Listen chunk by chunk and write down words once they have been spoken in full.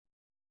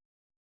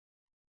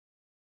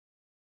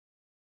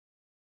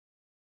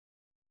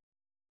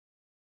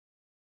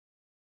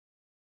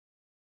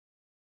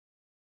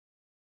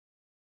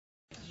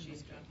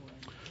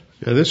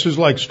Yeah, this is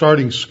like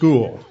starting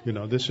school.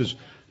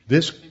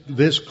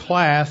 This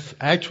class.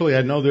 Actually,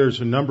 I know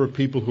there's a number of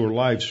people who are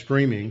live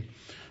streaming.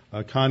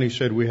 Connie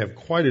said we have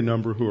quite a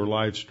number who are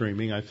live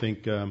streaming. I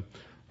think a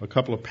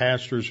couple of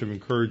pastors have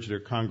encouraged their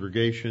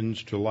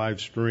congregations to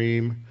live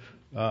stream.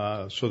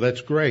 So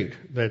that's great.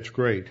 That's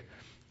great.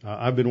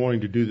 I've been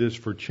wanting to do this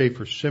for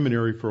Chafer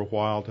Seminary for a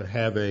while, to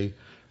have a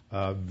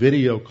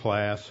video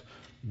class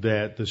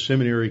that the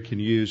seminary can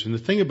use. And the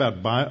thing about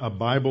a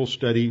Bible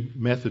study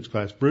methods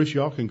class, Bruce,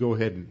 y'all can go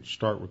ahead and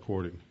start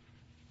recording.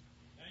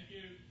 Thank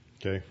you.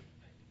 Okay.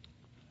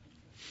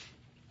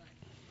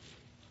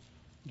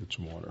 Get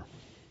some water.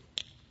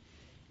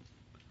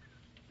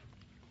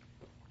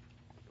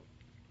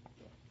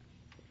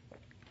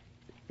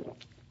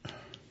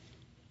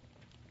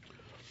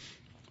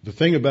 The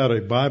thing about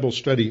a Bible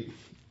study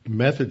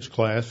methods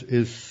class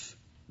is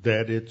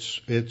that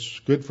it's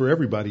good for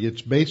everybody.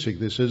 It's basic.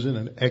 This isn't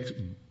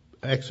an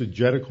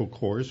exegetical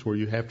course where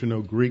you have to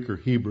know Greek or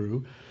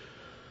Hebrew.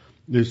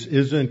 This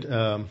isn't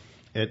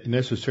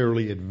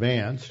necessarily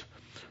advanced.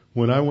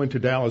 When I went to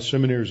Dallas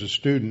Seminary as a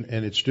student,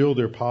 and it's still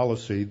their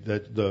policy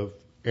that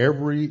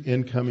every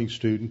incoming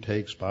student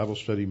takes Bible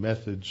study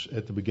methods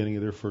at the beginning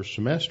of their first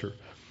semester.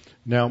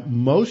 Now,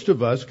 most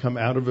of us come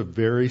out of a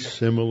very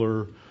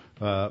similar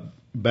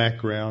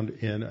background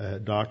in a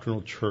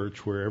doctrinal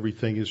church where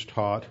everything is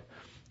taught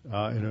in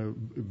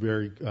a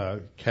very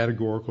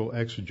categorical,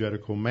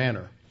 exegetical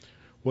manner.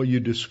 What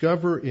you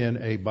discover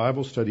in a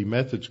Bible study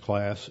methods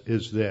class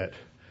is that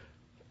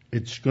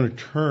it's going to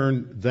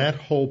turn that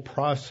whole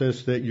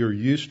process that you're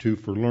used to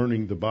for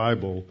learning the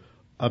Bible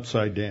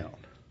upside down.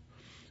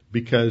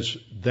 Because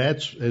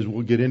that's, as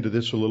we'll get into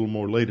this a little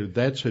more later,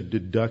 that's a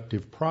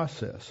deductive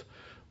process.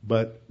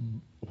 But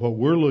what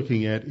we're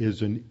looking at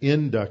is an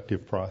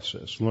inductive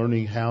process,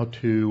 learning how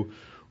to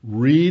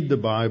read the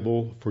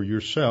Bible for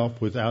yourself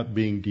without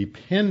being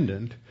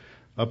dependent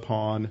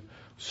upon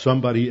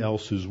somebody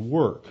else's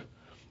work.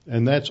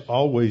 And that's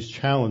always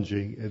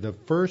challenging. The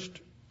first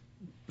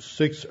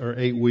 6 or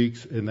 8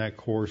 weeks in that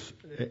course,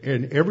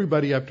 and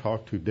everybody I've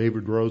talked to,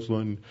 David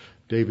Roseland,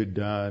 David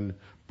Dunn,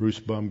 Bruce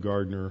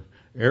Baumgardner,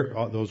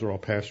 those are all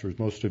pastors,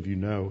 most of you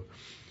know.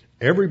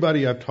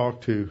 Everybody I've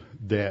talked to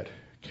that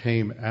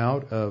came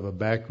out of a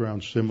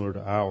background similar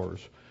to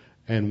ours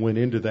and went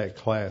into that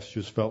class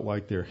just felt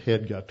like their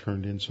head got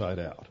turned inside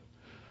out,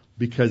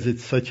 because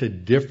it's such a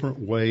different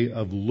way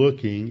of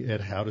looking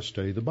at how to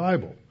study the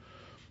Bible.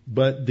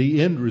 But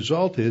the end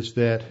result is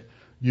that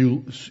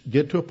you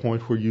get to a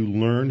point where you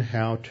learn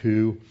how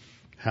to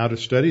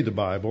study the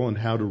Bible and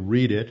how to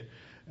read it,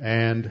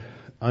 and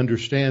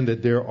understand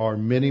that there are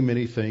many,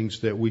 many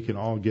things that we can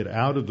all get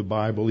out of the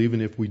Bible,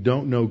 even if we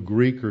don't know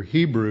Greek or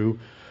Hebrew.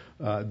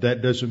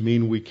 That doesn't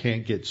mean we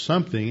can't get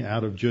something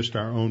out of just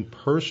our own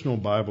personal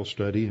Bible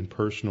study and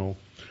personal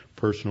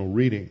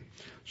reading.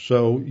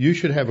 So you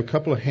should have a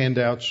couple of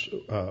handouts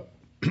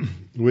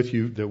with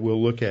you that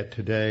we'll look at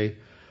today.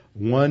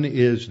 One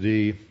is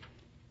the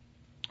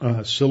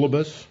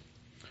syllabus,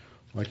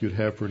 like you'd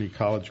have for any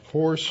college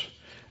course.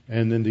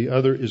 And then the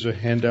other is a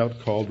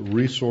handout called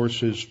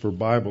Resources for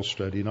Bible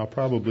Study. And I'll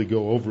probably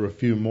go over a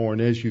few more.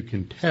 And as you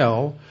can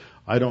tell,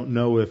 I don't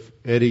know if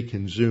Eddie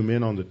can zoom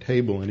in on the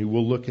table, and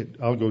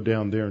I'll go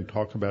down there and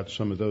talk about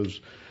some of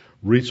those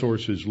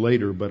resources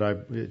later, but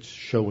it's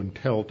show and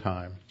tell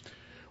time.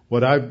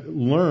 What I've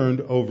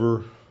learned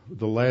over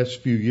the last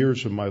few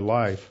years of my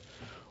life,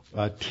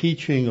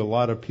 teaching a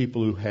lot of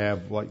people who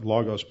have like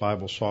Logos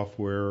Bible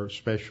software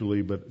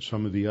especially, but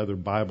some of the other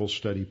Bible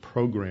study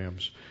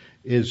programs,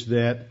 is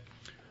that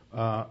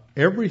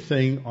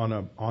everything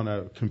on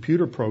a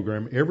computer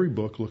program, every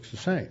book looks the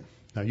same.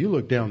 Now, you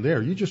look down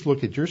there, you just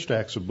look at your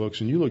stacks of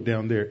books, and you look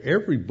down there,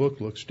 every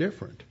book looks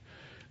different.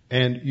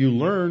 And you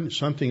learn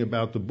something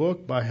about the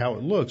book by how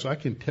it looks. I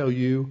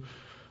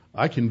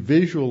can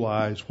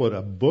visualize what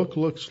a book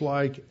looks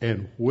like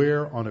and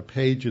where on a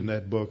page in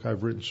that book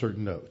I've written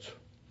certain notes.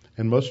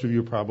 And most of you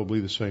are probably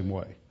the same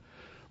way.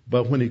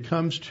 But when it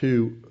comes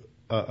to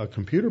a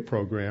computer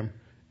program,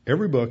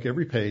 every book,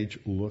 every page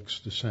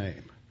looks the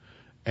same.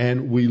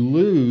 And we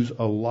lose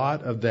a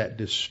lot of that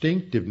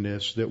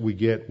distinctiveness that we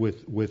get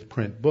with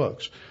print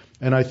books.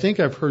 And I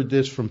think I've heard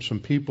this from some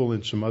people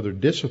in some other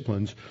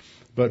disciplines,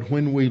 but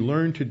when we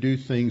learn to do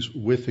things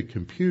with a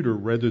computer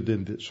rather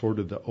than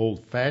the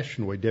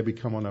old-fashioned way, Debbie,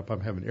 come on up, I'm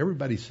having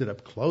everybody sit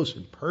up close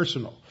and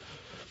personal,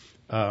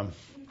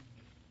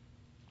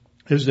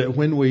 is that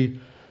when we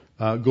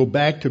go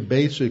back to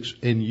basics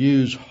and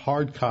use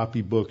hard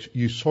copy books,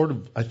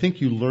 I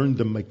think you learn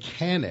the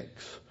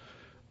mechanics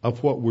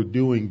of what we're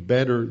doing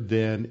better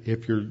than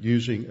if you're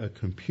using a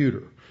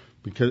computer.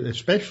 Because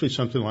especially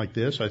something like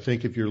this, I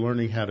think if you're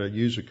learning how to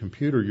use a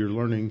computer, you're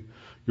letting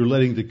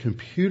the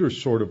computer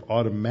sort of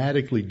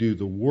automatically do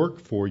the work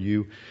for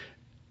you,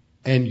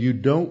 and you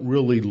don't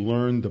really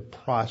learn the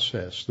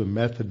process, the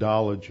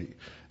methodology.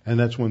 And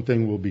that's one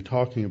thing we'll be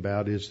talking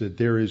about, is that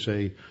there is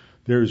a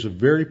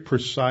very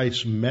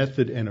precise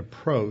method and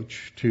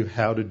approach to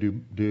how to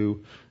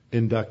do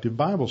inductive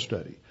Bible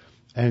study.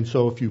 And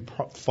so if you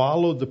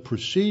follow the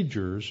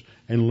procedures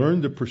and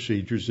learn the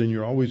procedures, then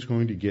you're always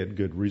going to get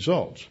good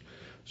results.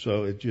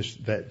 So it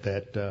just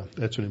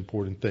that's an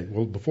important thing.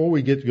 Well, before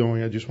we get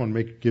going, I just want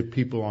to give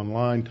people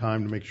online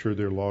time to make sure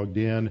they're logged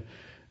in,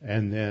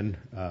 and then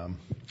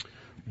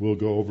we'll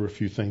go over a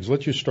few things.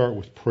 Let's just start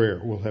with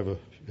prayer.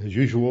 As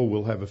usual,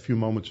 we'll have a few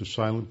moments of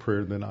silent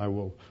prayer, then I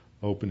will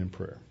open in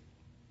prayer.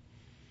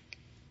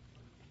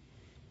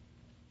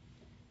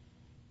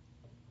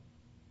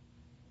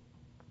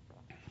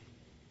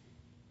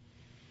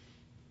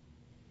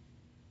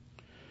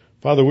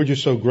 Father, we're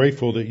just so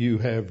grateful that you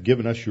have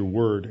given us your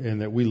word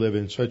and that we live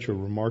in such a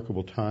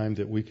remarkable time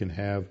that we can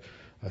have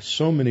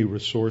so many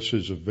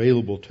resources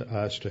available to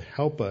us to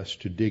help us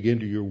to dig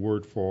into your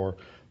word for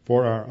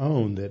our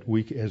own, that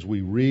as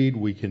we read,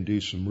 we can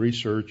do some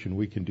research and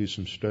we can do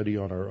some study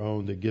on our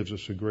own that gives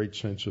us a great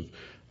sense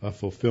of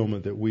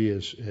fulfillment, that we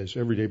as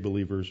everyday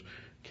believers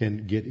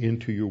can get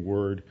into your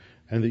word,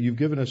 and that you've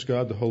given us,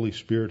 God, the Holy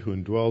Spirit, who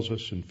indwells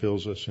us and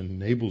fills us and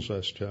enables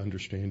us to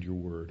understand your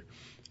word.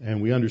 And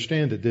we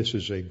understand that this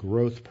is a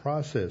growth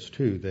process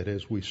too, that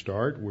as we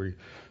start, we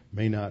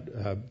may not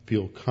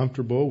feel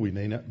comfortable, we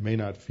may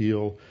not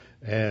feel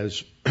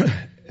as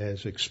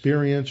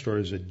experienced or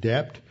as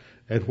adept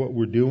at what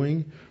we're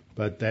doing,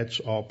 but that's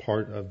all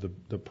part of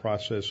the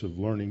process of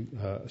learning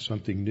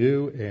something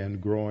new and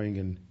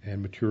growing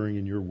and maturing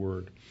in your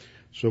word.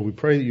 So we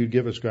pray that you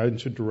give us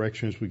guidance and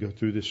direction as we go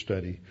through this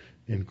study.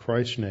 In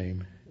Christ's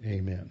name,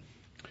 amen.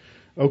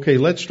 Okay,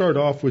 let's start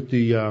off with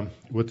the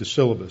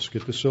syllabus.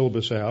 Get the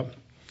syllabus out.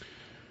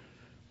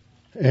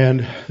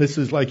 And this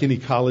is like any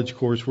college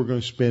course. We're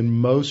going to spend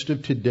most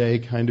of today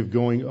kind of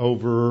going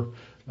over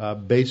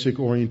basic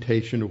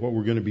orientation of what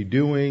we're going to be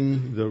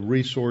doing, the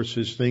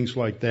resources, things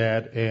like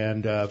that,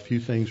 and a few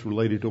things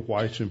related to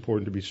why it's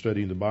important to be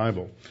studying the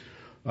Bible.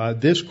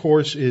 This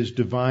course is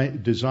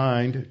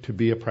designed to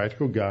be a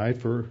practical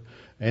guide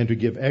and to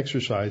give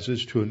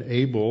exercises to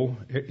enable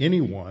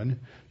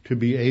anyone to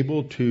be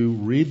able to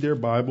read their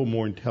Bible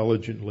more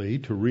intelligently,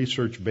 to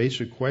research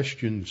basic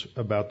questions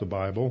about the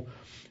Bible,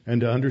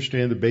 and to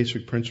understand the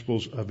basic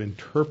principles of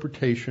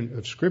interpretation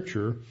of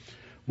Scripture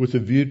with a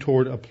view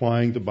toward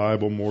applying the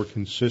Bible more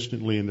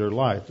consistently in their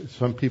life.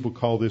 Some people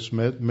call this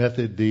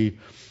method the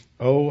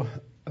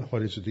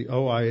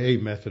OIA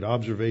method,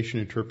 observation,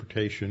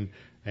 interpretation,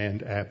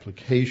 and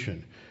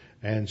application.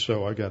 And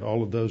so I got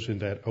all of those in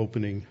that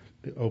opening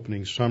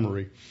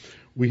summary.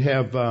 We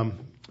have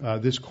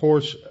this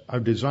course.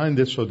 I've designed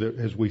this so that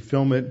as we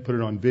film it, put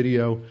it on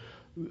video,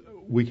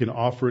 we can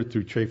offer it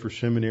through Chafer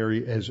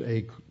Seminary as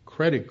a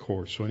credit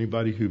course. So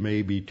anybody who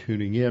may be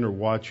tuning in or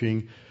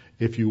watching,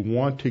 if you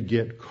want to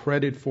get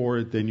credit for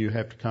it, then you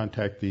have to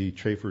contact the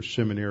Chafer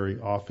Seminary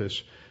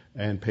office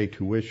and pay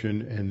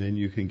tuition, and then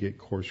you can get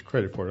course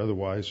credit for it.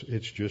 Otherwise,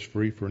 it's just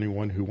free for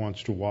anyone who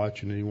wants to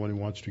watch and anyone who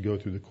wants to go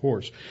through the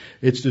course.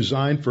 It's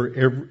designed for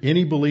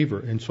any believer,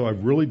 and so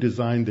I've really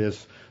designed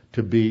this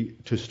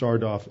to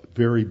start off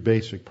very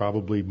basic,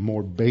 probably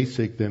more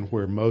basic than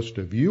where most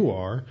of you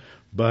are,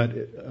 but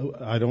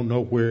I don't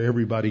know where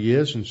everybody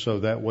is, and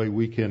so that way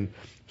we can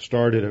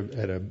start at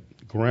a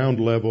ground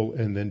level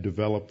and then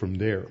develop from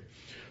there.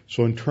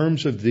 So in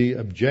terms of the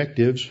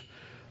objectives,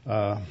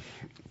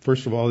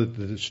 first of all, that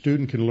the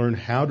student can learn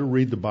how to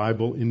read the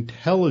Bible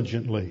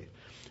intelligently.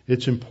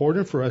 It's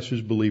important for us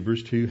as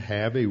believers to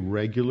have a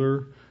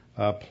regular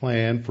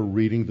plan for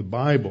reading the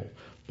Bible.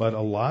 But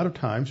a lot of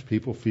times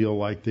people feel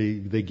like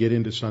they get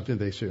into something,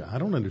 they say, I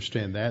don't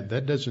understand that.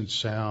 That doesn't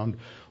sound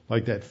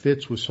like that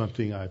fits with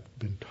something I've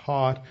been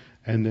taught,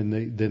 and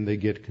then they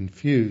get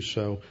confused.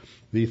 So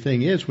the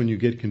thing is, when you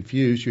get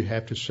confused, you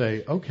have to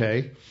say,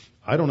 okay,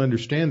 I don't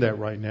understand that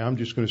right now. I'm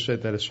just going to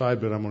set that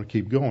aside, but I'm going to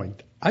keep going.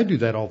 I do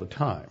that all the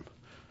time.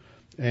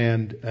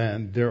 And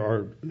there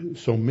are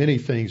so many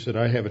things that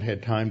I haven't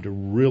had time to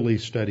really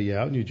study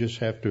out, and you just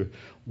have to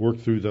work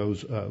through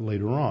those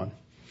later on.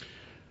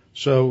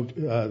 So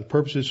the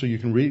purpose is so you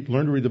can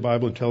learn to read the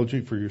Bible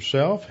intelligently for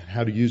yourself,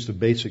 how to use the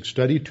basic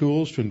study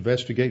tools to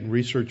investigate and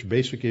research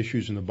basic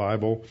issues in the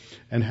Bible,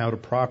 and how to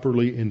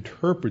properly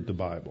interpret the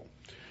Bible.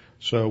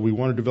 So we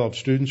want to develop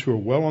students who are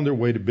well on their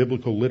way to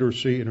biblical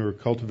literacy and who are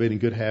cultivating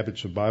good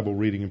habits of Bible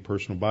reading and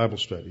personal Bible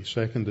study.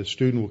 Second, the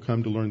student will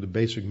come to learn the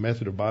basic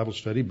method of Bible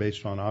study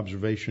based on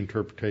observation,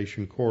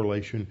 interpretation,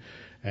 correlation,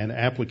 and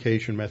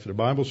application method of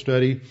Bible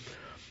study.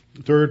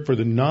 Third, for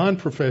the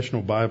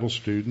non-professional Bible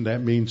student,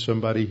 that means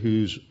somebody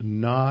who's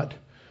not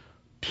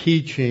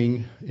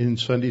teaching in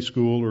Sunday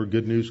school or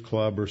Good News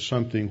Club or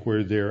something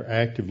where they're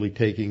actively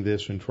taking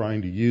this and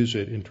trying to use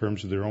it in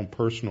terms of their own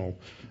personal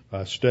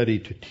study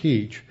to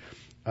teach.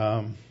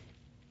 And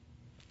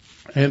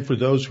for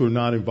those who are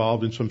not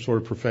involved in some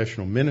sort of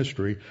professional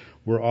ministry,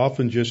 we're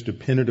often just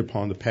dependent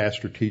upon the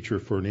pastor teacher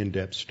for an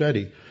in-depth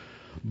study.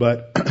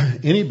 But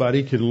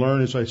anybody can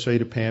learn, as I say,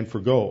 to pan for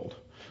gold.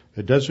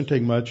 It doesn't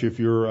take much. If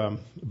you're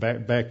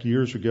back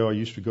years ago, I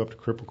used to go up to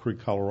Cripple Creek,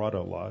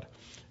 Colorado a lot,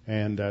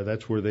 And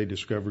that's where they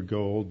discovered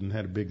gold and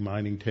had a big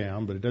mining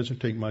town. But it doesn't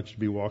take much to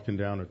be walking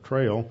down a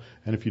trail.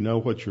 And if you know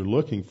what you're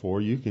looking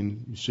for, you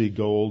can see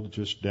gold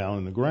just down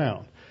in the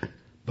ground.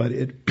 But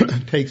it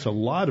takes a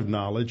lot of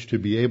knowledge to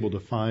be able to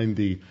find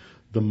the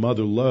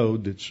mother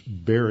lode that's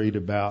buried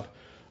about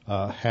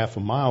half a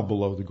mile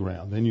below the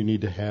ground. Then you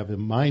need to have a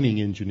mining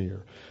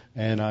engineer.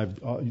 And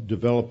I've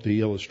developed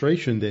the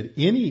illustration that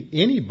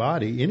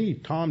anybody, any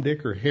Tom,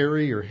 Dick, or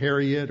Harry, or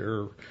Harriet,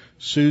 or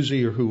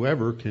Susie, or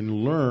whoever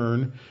can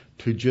learn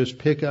to just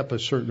pick up a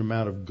certain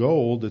amount of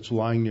gold that's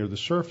lying near the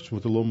surface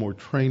with a little more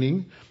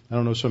training. I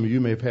don't know, some of you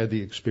may have had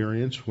the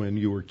experience when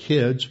you were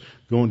kids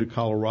going to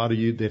Colorado.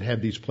 They'd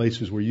have these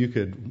places where you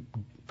could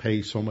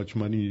pay so much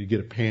money to get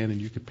a pan and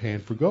you could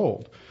pan for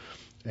gold.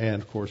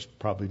 And, of course,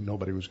 probably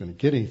nobody was going to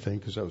get anything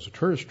because that was a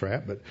tourist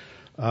trap. But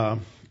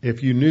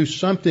if you knew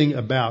something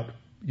about,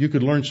 you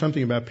could learn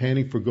something about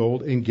panning for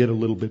gold and get a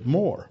little bit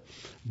more.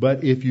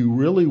 But if you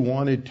really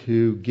wanted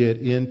to get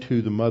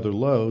into the mother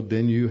lode,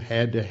 then you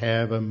had to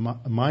have a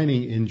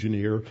mining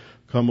engineer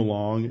come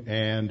along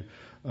and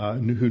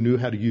who knew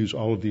how to use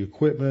all of the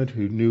equipment,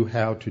 who knew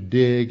how to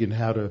dig and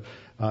how to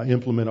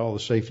implement all the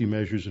safety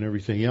measures and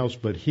everything else.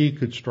 But he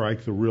could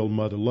strike the real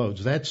mother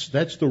lodes.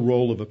 That's the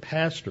role of a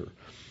pastor.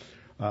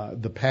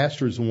 The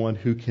pastor is the one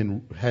who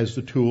has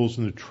the tools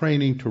and the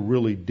training to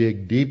really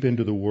dig deep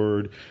into the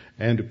Word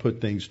and to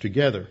put things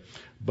together.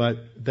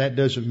 But that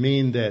doesn't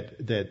mean that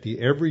the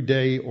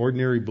everyday,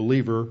 ordinary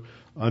believer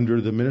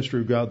under the ministry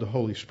of God, the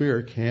Holy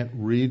Spirit, can't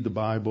read the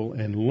Bible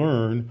and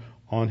learn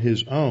on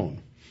his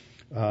own.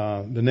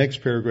 The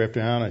next paragraph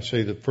down, I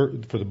say that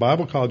for the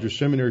Bible college or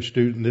seminary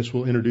student, this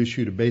will introduce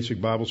you to basic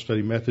Bible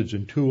study methods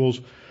and tools,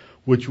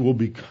 which will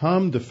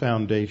become the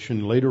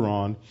foundation later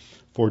on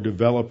for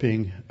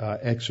developing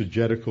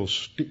exegetical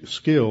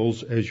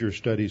skills as your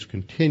studies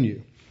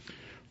continue.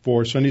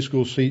 For Sunday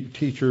school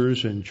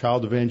teachers and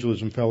child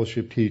evangelism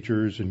fellowship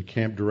teachers and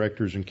camp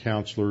directors and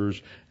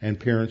counselors and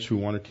parents who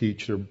want to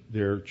teach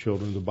their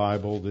children the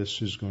Bible,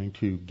 this is going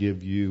to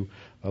give you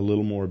a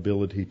little more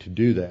ability to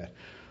do that.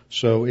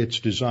 So it's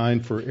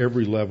designed for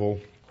every level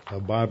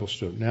of Bible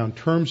student. Now, in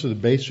terms of the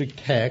basic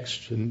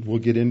text, and we'll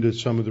get into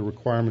some of the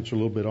requirements a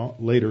little bit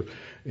later,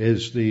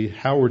 is the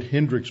Howard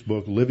Hendricks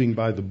book, Living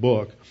by the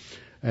Book.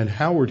 And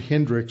Howard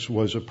Hendricks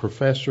was a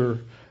professor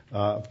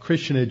of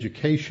Christian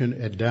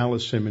education at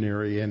Dallas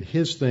Seminary, and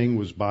his thing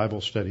was Bible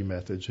study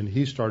methods. And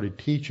he started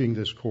teaching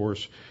this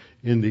course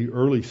in the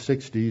early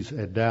 60s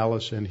at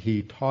Dallas, and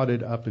he taught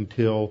it up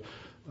until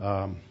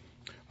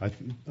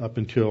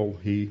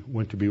he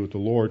went to be with the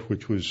Lord,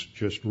 which was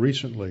just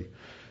recently.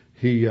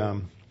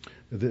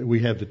 We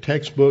have the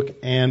textbook,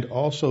 and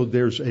also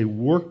there's a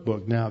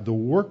workbook. Now, the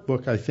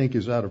workbook, I think,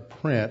 is out of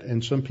print,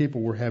 and some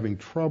people were having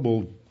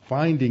trouble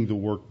finding the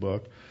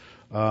workbook.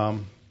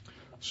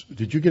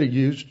 Did you get it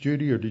used,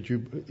 Judy, or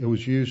it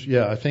was used?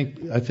 Yeah, I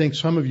think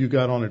some of you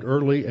got on it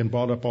early and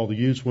bought up all the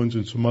used ones,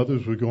 and some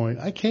others were going,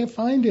 I can't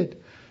find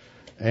it.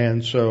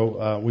 And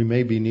so we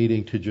may be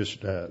needing to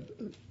just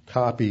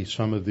copy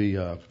some of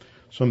the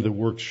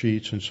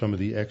worksheets and some of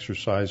the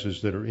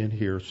exercises that are in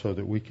here so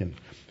that we can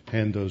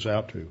hand those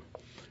out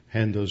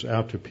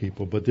to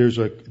people. But there's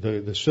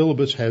the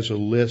syllabus has a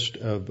list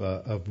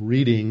of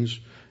readings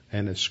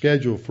and a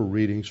schedule for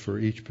readings for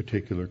each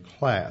particular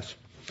class.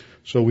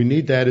 So we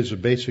need that as a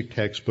basic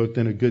textbook,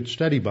 then a good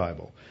study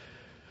Bible.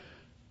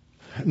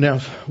 Now,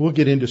 we'll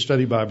get into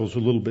study Bibles a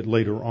little bit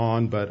later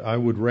on, but I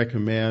would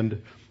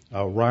recommend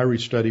a Ryrie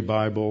Study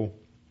Bible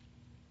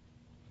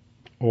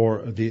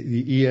or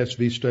the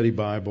ESV Study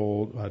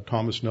Bible,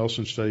 Thomas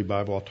Nelson Study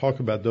Bible. I'll talk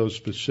about those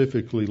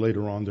specifically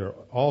later on.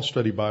 All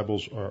study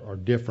Bibles are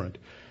different,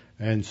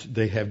 and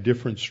they have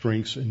different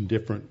strengths and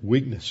different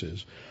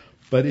weaknesses.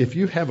 But if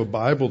you have a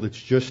Bible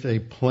that's just a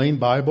plain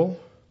Bible,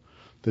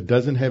 that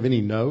doesn't have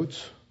any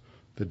notes,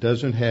 that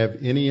doesn't have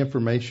any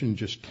information,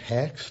 just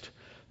text,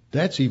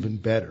 that's even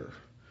better.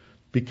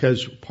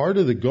 Because part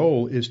of the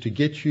goal is to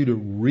get you to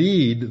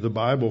read the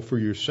Bible for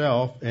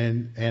yourself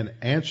and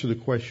answer the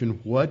question,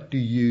 what do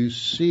you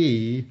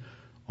see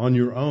on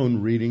your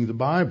own reading the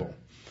Bible?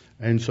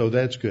 And so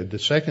that's good. The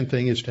second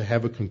thing is to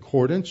have a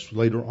concordance.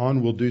 Later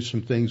on we'll do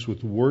some things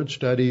with word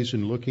studies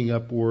and looking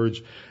up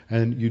words,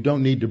 and you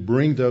don't need to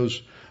bring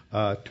those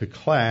to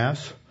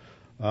class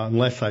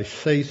unless I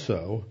say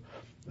so.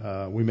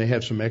 We may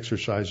have some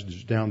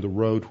exercises down the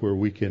road where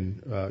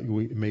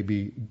it may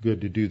be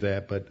good to do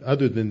that. But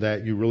other than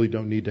that, you really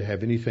don't need to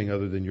have anything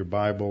other than your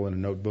Bible and a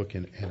notebook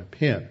and a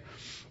pen.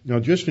 Now,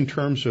 just in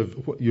terms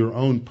of your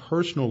own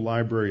personal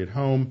library at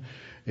home,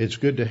 it's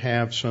good to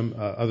have some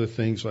other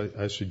things.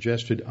 I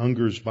suggested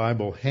Unger's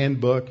Bible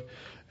Handbook.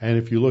 And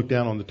if you look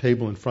down on the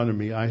table in front of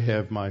me, I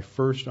have my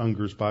first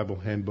Unger's Bible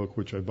Handbook,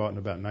 which I bought in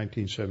about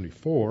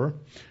 1974.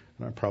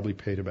 I probably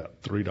paid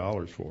about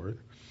 $3 for it.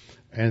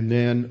 And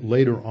then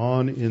later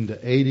on in the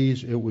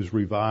 80s, it was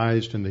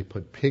revised and they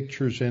put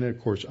pictures in it.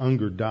 Of course,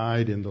 Unger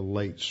died in the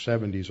late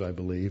 70s, I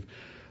believe.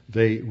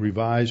 They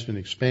revised and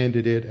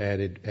expanded it,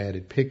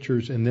 added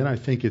pictures, and then I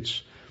think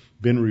it's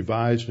been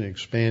revised and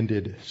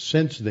expanded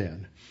since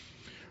then.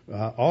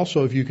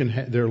 Also, if you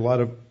can, there are a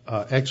lot of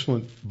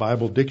excellent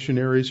Bible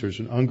dictionaries. There's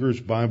an Unger's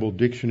Bible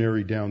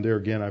Dictionary down there.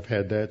 Again, I've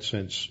had that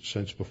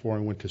since before I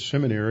went to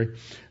seminary,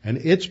 and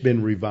it's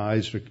been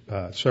revised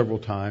several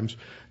times.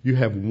 You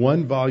have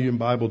 1-volume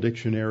Bible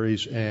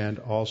dictionaries, and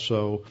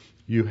also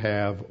you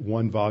have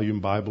 1-volume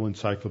Bible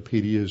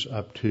encyclopedias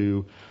up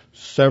to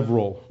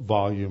several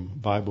volume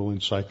Bible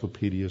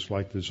encyclopedias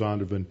like the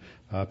Zondervan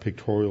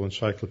Pictorial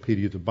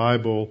Encyclopedia of the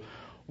Bible,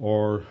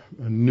 or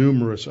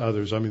numerous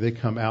others. I mean, they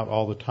come out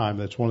all the time.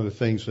 That's one of the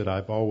things that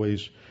I've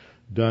always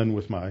done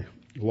with my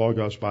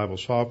Logos Bible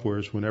software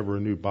is whenever a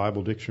new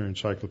Bible dictionary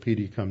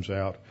encyclopedia comes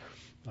out,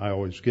 I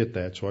always get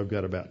that. So I've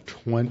got about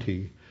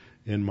 20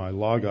 in my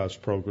Logos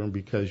program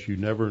because you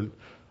never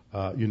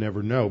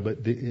know. But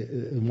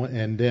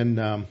and then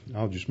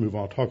I'll just move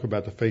on. I'll talk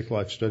about the Faith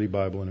Life Study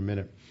Bible in a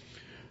minute.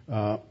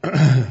 Well,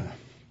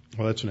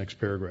 that's the next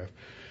paragraph.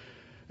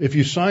 If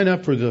you sign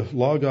up for the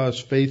Logos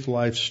Faith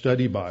Life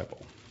Study Bible,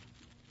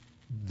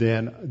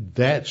 then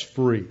that's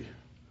free.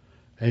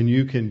 And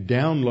you can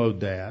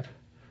download that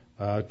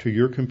to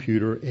your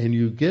computer, and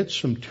you get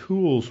some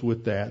tools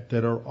with that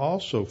are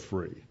also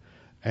free.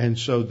 And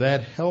so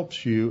that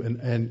helps you.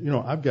 And you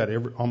know, I've got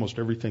almost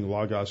everything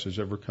Logos has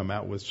ever come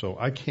out with, so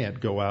I can't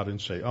go out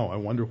and say, oh, I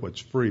wonder what's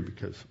free,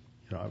 because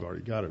you know I've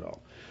already got it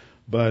all.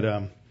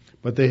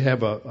 But they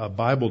have a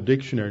Bible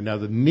dictionary. Now,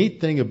 the neat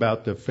thing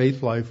about the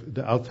Faith Life,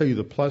 I'll tell you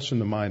the plus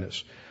and the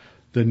minus.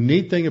 The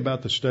neat thing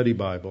about the Study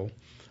Bible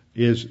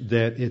is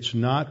that it's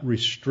not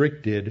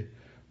restricted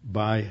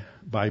by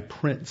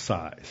print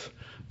size.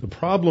 The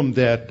problem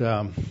that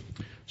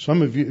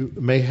some of you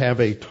may have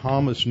a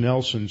Thomas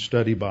Nelson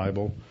Study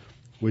Bible,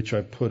 which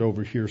I put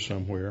over here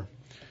somewhere,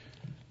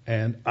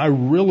 and I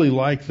really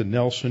like the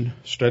Nelson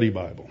Study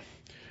Bible.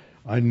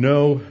 I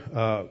know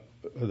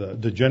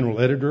the general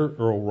editor,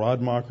 Earl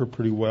Rodmacher,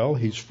 pretty well.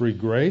 He's Free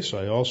Grace.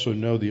 I also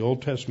know the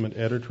Old Testament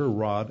editor,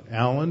 Rod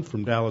Allen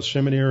from Dallas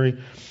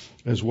Seminary,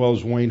 as well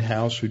as Wayne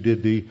House, who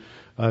did the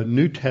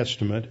New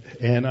Testament,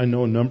 and I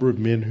know a number of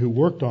men who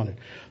worked on it.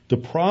 The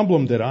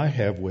problem that I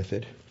have with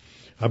it,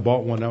 I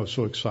bought one, I was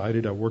so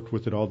excited, I worked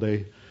with it all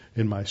day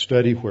in my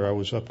study where I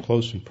was up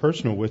close and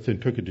personal with it,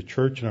 and took it to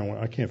church, and I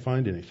went, I can't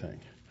find anything.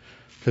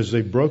 Because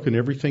they've broken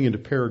everything into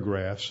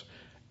paragraphs,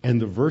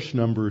 and the verse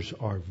numbers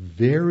are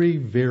very,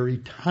 very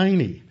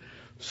tiny,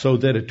 so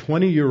that a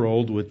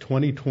 20-year-old with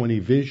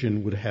 20/20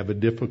 vision would have a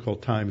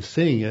difficult time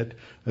seeing it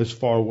as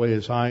far away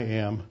as I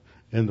am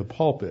in the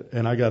pulpit.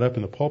 And I got up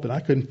in the pulpit,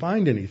 I couldn't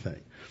find anything.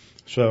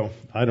 So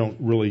I don't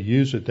really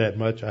use it that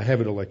much. I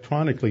have it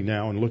electronically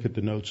now and look at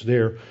the notes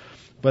there.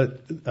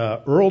 But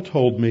Earl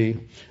told me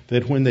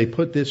that when they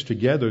put this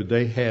together,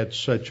 they had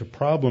such a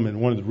problem,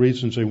 and one of the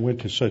reasons they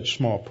went to such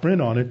small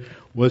print on it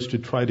was to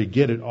try to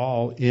get it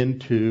all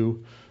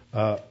into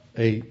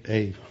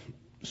a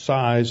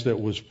size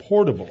that was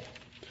portable.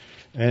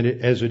 And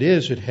as it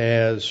is, it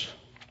has,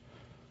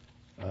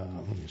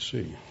 let me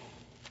see,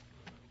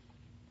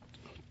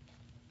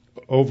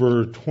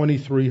 over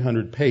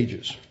 2,300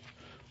 pages,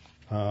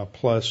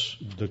 plus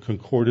the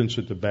concordance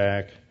at the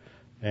back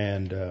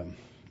and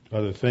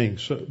other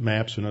things,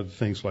 maps and other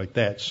things like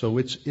that. So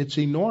it's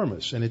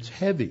enormous and it's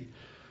heavy.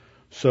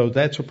 So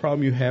that's a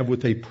problem you have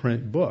with a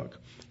print book.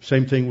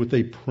 Same thing with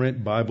a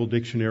print Bible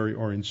dictionary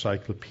or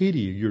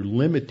encyclopedia. You're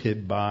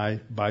limited by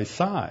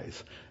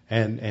size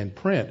and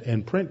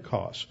print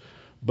costs.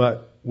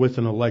 But with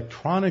an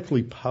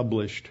electronically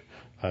published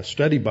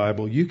Study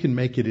Bible, you can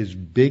make it as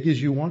big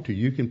as you want to.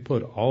 You can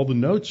put all the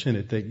notes in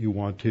it that you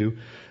want to,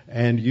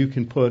 and you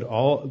can put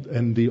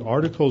and the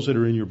articles that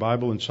are in your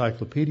Bible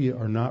encyclopedia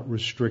are not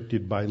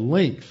restricted by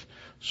length.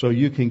 So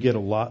you can get a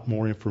lot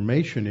more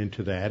information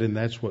into that, and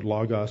that's what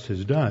Logos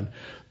has done.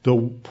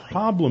 The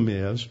problem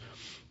is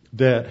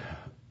that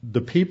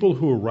the people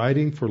who are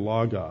writing for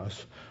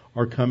Logos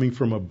are coming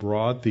from a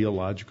broad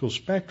theological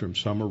spectrum.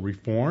 Some are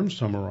Reformed,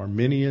 some are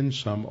Arminian,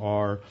 some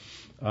are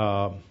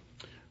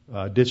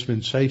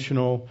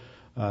dispensational.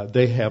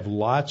 They have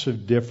lots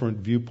of different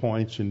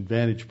viewpoints and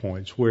vantage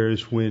points,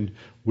 whereas when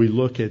we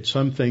look at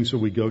some things that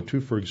we go to,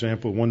 for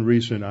example, one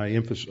reason I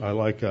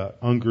like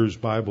Unger's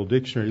Bible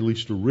Dictionary, at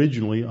least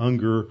originally,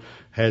 Unger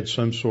had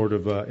some sort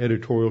of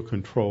editorial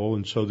control,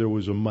 and so there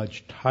was a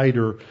much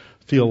tighter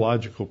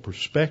theological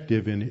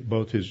perspective in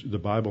both the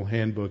Bible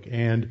Handbook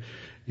and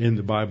in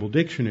the Bible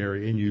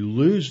Dictionary, and you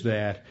lose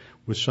that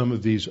with some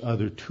of these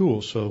other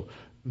tools. So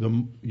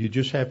you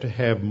just have to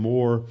have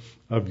more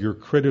of your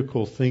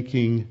critical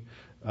thinking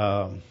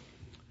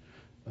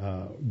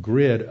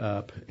grid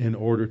up in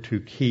order to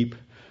keep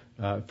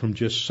from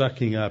just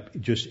sucking up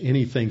just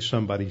anything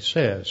somebody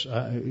says.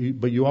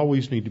 But you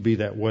always need to be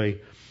that way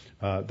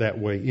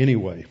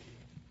anyway.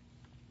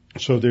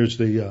 So there's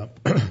the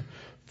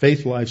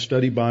Faith Life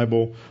Study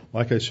Bible.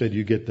 Like I said,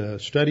 you get the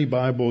Study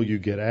Bible, you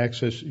get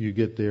access, you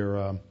get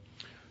their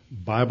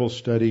Bible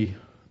study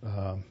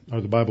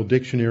or the Bible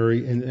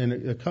Dictionary, and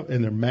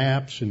their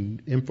maps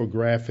and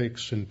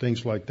infographics and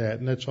things like that,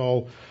 and that's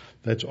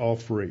all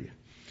free.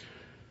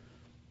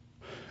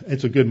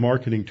 it's a good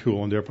marketing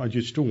tool on there. I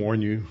just to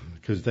warn you,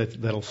 because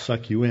that'll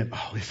suck you in.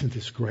 Oh, isn't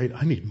this great?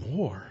 I need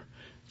more.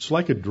 It's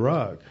like a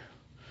drug.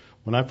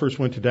 When I first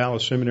went to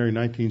Dallas Seminary in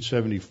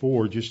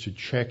 1974, just to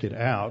check it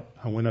out,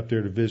 I went up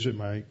there to visit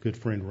my good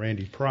friend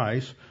Randy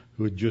Price,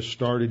 who had just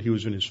started. He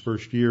was in his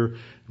first year.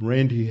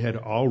 Randy had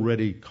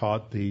already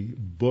caught the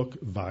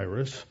book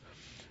virus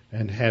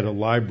and had a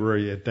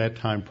library at that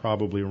time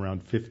probably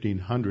around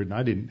 1,500. And I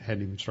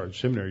hadn't even started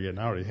seminary yet, and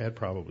I already had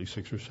probably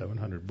 600 or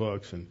 700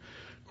 books. And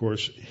of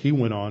course, he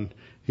went on.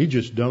 He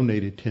just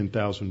donated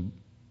 15,000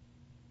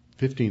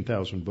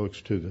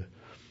 books to the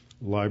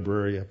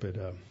library up at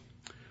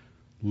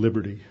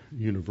Liberty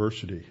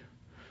University,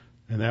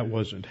 and that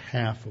wasn't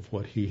half of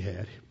what he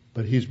had.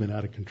 But he's been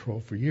out of control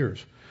for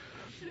years,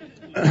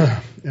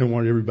 and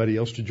wanted everybody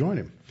else to join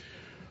him.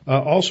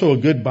 Also, a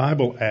good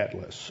Bible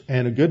atlas.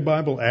 And a good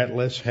Bible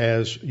atlas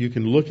you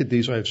can look at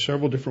these. I have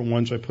several different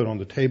ones I put on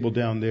the table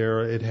down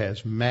there. It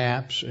has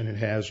maps,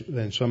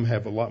 and some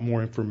have a lot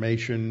more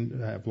information,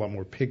 have a lot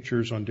more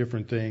pictures on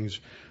different things.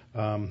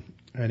 And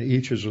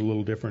each is a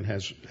little different,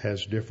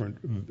 has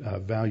different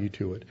value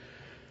to it.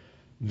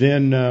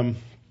 Then,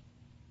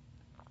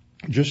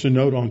 just a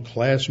note on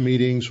class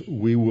meetings,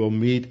 we will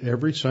meet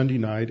every Sunday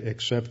night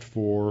except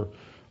for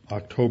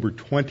October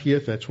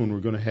 20th. That's when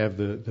we're going to have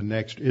the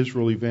next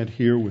Israel event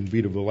here when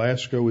Vita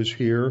Velasco is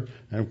here.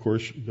 And of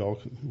course,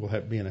 y'all will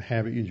be in a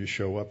habit. You can just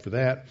show up for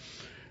that.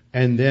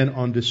 And then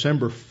on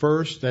December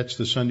 1st, that's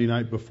the Sunday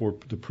night before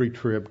the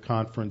pre-trib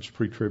conference.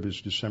 Pre-trib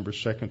is December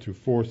 2nd through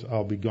 4th.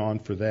 I'll be gone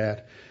for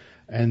that.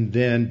 And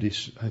then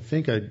I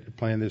think I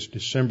planned this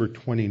December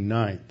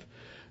 29th.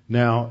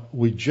 Now,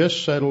 we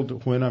just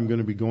settled when I'm going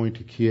to be going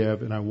to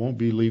Kiev, and I won't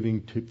be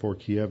leaving for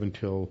Kiev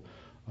until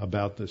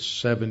about the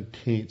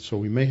 17th. So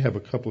we may have a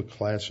couple of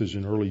classes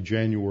in early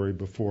January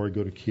before I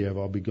go to Kiev.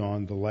 I'll be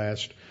gone the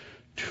last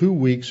 2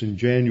 weeks in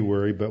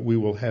January, but we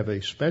will have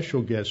a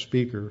special guest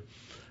speaker.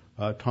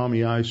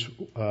 Tommy Ice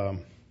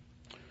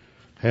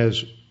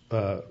has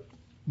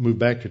moved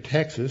back to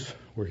Texas,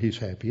 where he's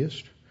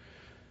happiest.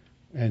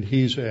 And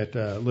he's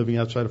living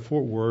outside of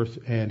Fort Worth,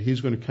 and he's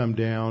going to come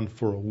down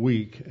for a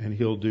week, and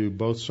he'll do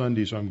both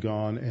Sundays I'm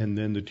gone, and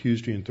then the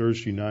Tuesday and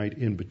Thursday night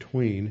in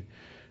between.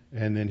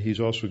 And then he's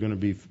also going to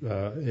be,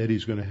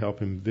 Eddie's going to help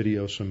him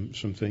video some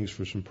things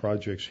for some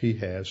projects he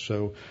has.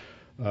 So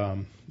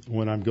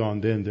when I'm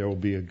gone then, there will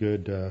be a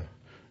good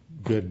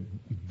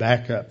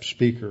backup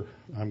speaker.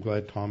 I'm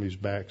glad Tommy's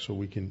back so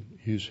we can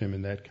use him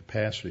in that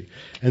capacity.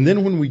 And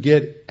then when we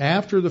get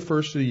after the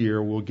first of the year,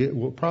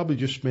 we'll probably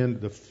just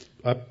spend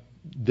up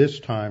this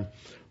time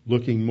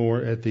looking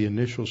more at the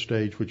initial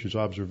stage, which is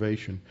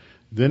observation.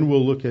 Then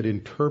we'll look at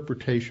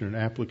interpretation and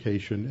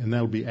application, and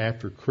that'll be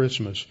after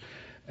Christmas.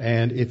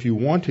 And if you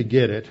want to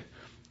get it,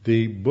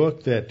 the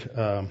book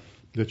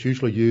that's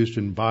usually used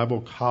in Bible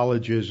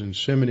colleges and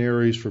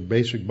seminaries for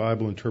basic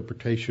Bible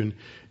interpretation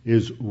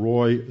is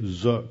Roy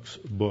Zuck's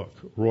book.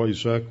 Roy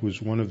Zuck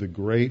was one of the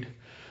great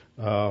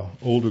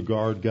older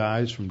guard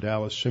guys from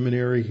Dallas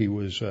Seminary. He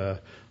was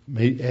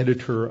made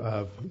editor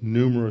of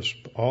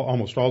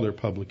almost all their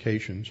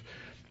publications,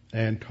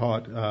 and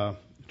taught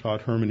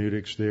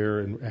hermeneutics there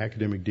and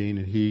academic dean.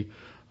 And he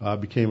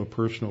became a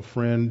personal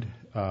friend,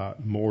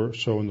 more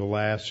so in the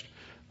last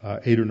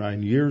 8 or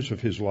 9 years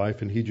of his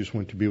life. And he just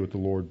went to be with the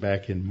Lord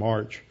back in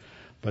March.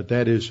 But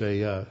that's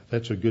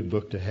a good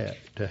book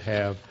to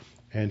have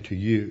and to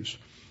use.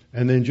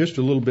 And then just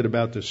a little bit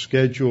about the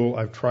schedule.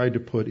 I've tried to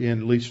put in,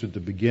 at least at the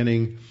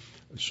beginning,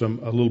 a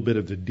little bit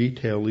of the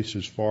detail, at least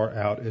as far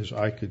out as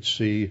I could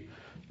see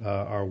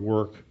our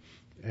work.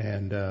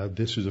 And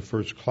this is the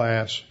first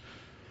class.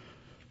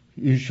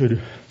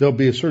 There'll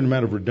be a certain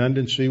amount of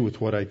redundancy with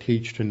what I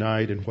teach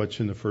tonight and what's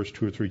in the first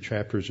 2 or 3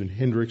 chapters in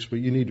Hendricks, but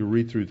you need to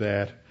read through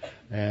that.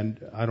 And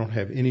I don't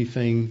have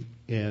anything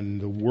in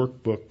the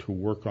workbook to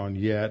work on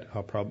yet.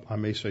 I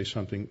may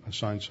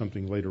assign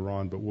something later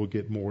on, but we'll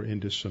get more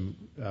into some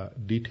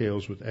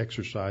details with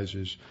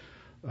exercises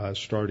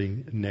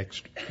starting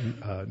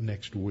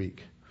next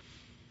week.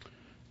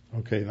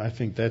 Okay, and I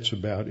think that's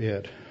about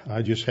it.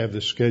 I just have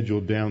the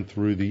schedule down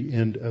through the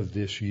end of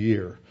this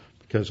year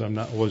because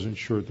wasn't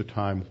sure at the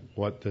time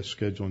what the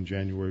schedule in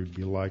January would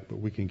be like, but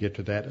we can get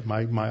to that.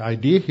 My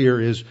idea here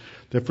is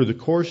that for the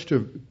course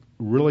to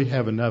really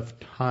have enough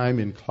time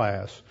in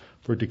class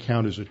for it to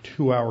count as a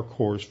 2-hour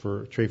course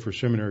for Chafer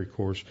Seminary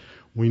course,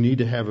 we need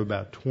to have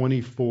about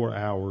 24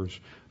 hours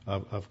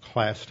of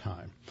class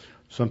time.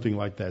 Something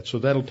like that. So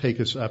that'll take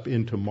us up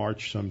into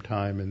March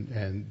sometime,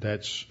 and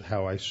that's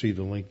how I see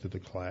the length of the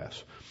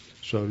class.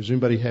 So does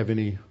anybody have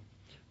any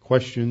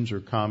questions or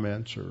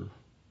comments or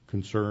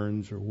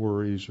concerns or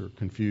worries or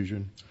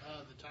confusion?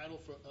 The title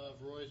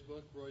of Roy's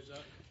book, Roy Zuck?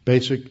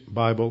 Basic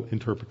Bible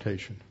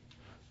Interpretation.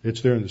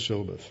 It's there in the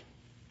syllabus.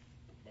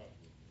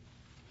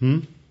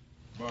 Bottom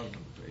of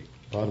the page.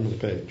 Bottom of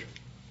the page.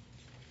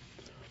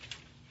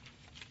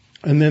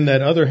 And then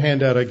that other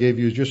handout I gave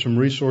you is just some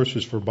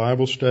resources for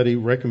Bible study,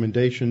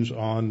 recommendations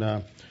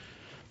on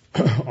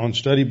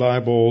study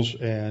Bibles,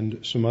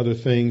 and some other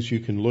things. You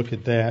can look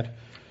at that.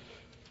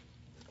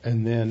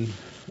 And then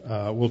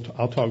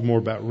I'll talk more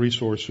about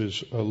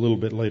resources a little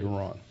bit later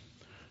on.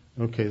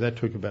 Okay, that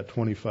took about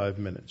 25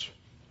 minutes.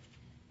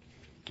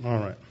 All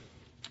right.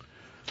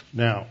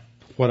 Now,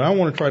 what I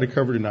want to try to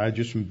cover tonight is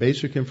just some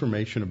basic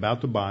information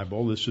about the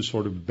Bible. This is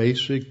sort of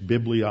basic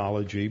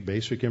bibliology,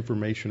 basic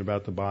information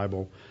about the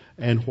Bible,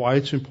 and why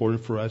it's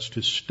important for us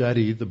to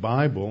study the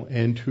Bible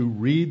and to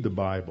read the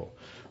Bible.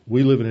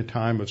 We live in a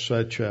time of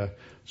such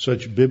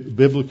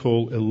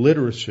biblical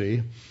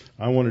illiteracy.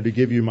 I wanted to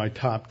give you my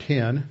top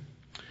 10,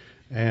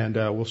 and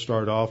we'll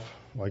start off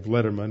like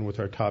Letterman with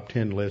our top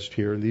 10 list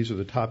here. And these are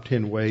the top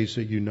 10 ways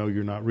that you know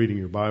you're not reading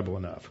your Bible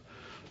enough.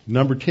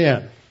 Number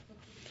 10,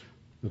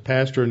 the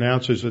pastor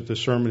announces that the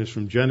sermon is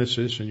from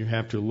Genesis, and you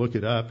have to look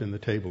it up in the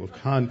table of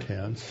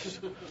contents.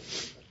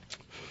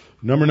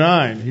 Number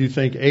 9, you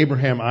think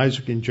Abraham,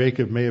 Isaac, and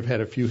Jacob may have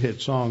had a few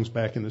hit songs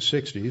back in the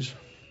 60s.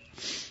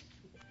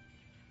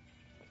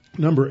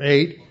 Number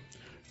 8,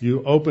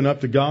 you open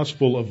up the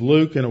Gospel of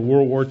Luke and a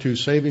World War II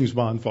savings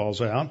bond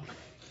falls out.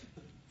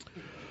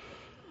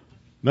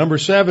 Number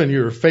 7,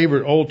 your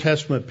favorite Old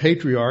Testament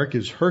patriarch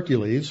is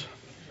Hercules.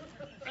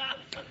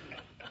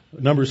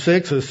 Number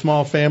 6, a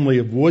small family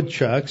of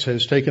woodchucks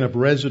has taken up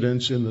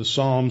residence in the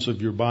Psalms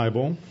of your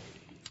Bible.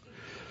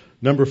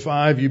 Number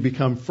 5, you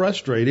become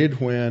frustrated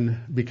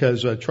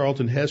because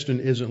Charlton Heston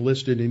isn't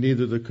listed in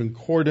either the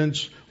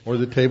concordance or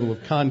the table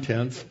of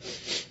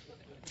contents.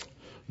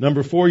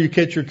 Number 4, you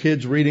catch your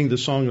kids reading the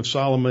Song of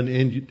Solomon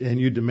and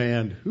you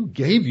demand, who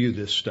gave you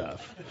this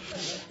stuff?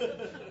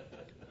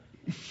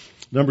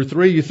 Number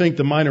 3, you think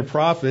the minor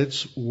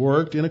prophets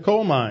worked in a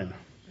coal mine.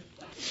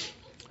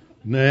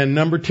 And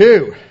number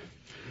 2,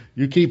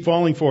 you keep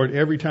falling for it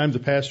every time the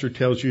pastor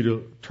tells you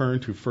to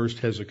turn to 1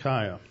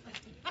 Hezekiah.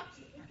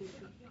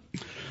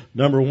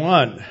 Number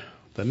 1,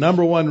 the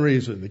number one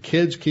reason the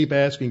kids keep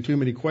asking too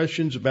many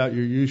questions about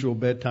your usual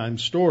bedtime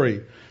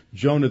story,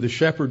 Jonah the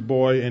shepherd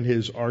boy and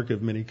his ark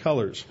of many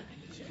colors.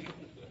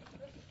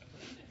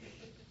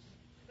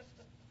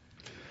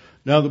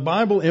 Now, the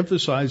Bible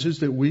emphasizes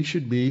that we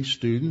should be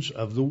students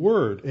of the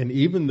Word. And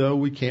even though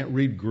we can't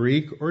read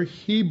Greek or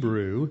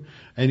Hebrew,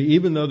 and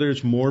even though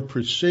there's more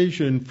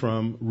precision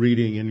from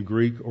reading in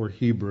Greek or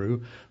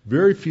Hebrew,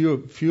 very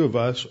few of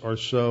us are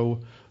so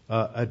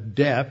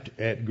adept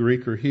at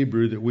Greek or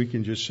Hebrew that we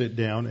can just sit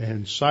down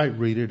and sight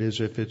read it as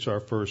if it's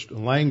our first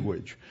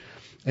language.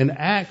 In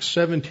Acts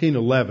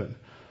 17:11,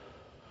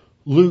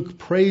 Luke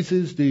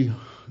praises the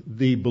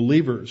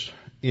believers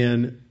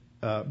in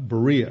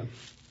Berea.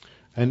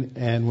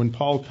 And when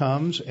Paul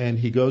comes and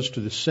he goes to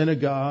the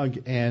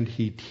synagogue and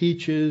he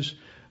teaches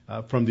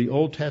from the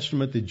Old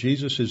Testament that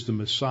Jesus is the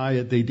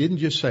Messiah, they didn't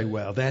just say,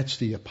 well, that's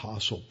the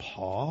Apostle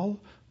Paul.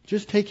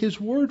 Just take his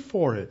word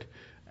for it.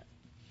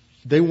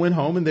 They went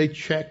home and they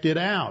checked it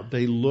out.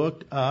 They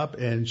looked up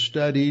and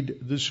studied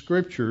the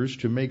Scriptures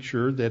to make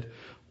sure that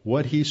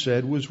what he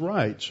said was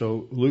right.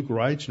 So Luke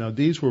writes, now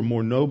these were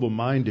more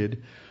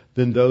noble-minded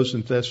than those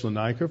in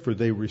Thessalonica, for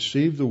they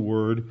received the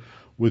word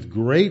with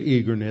great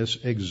eagerness,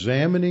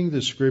 examining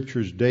the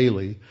Scriptures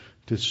daily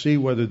to see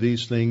whether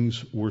these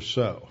things were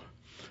so.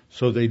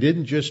 So they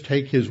didn't just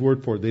take his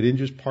word for it. They didn't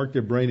just park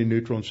their brain in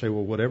neutral and say,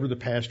 well, whatever the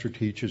pastor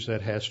teaches,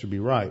 that has to be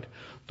right.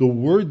 The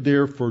word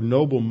there for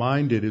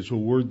noble-minded is a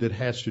word that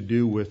has to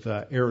do with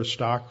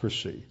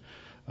aristocracy.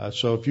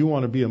 So if you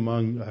want to be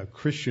among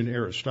Christian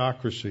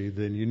aristocracy,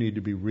 then you need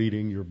to be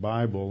reading your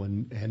Bible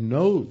and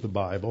know the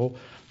Bible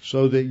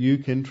so that you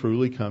can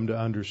truly come to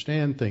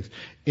understand things.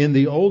 In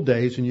the old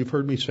days, and you've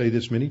heard me say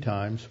this many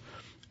times,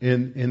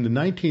 in the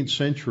 19th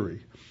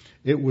century,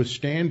 it was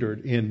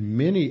standard in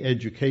many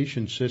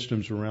education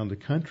systems around the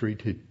country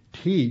to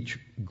teach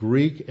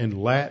Greek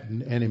and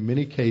Latin, and in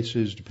many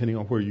cases, depending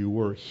on where you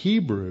were,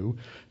 Hebrew,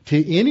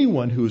 to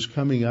anyone who was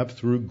coming up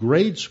through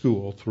grade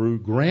school, through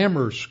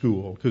grammar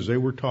school, because they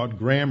were taught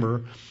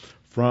grammar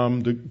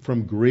from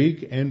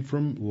Greek and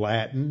from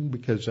Latin,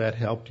 because that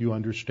helped you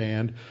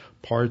understand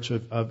parts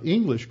of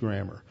English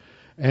grammar.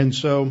 And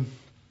so,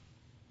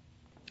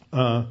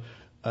 and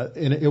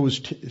it was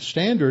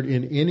standard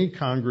in any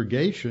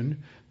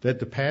congregation that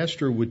the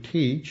pastor would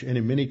teach, and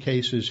in many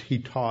cases he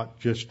taught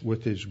just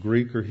with his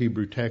Greek or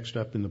Hebrew text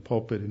up in the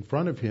pulpit in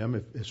front of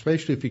him,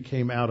 especially if he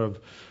came out of,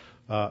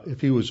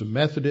 if he was a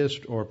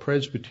Methodist or a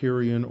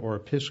Presbyterian or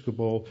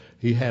Episcopal,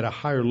 he had a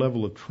higher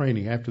level of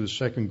training. After the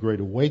Second Great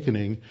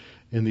Awakening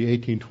in the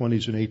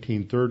 1820s and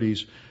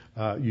 1830s,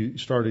 you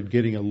started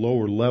getting a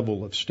lower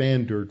level of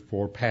standard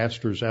for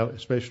pastors,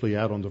 especially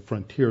out on the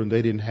frontier, and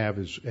they didn't have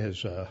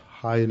as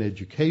high an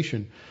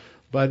education.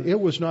 But it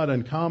was not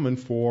uncommon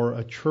for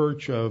a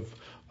church of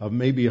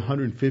maybe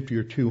 150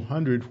 or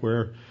 200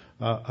 where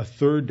a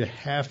third to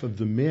half of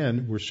the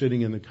men were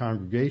sitting in the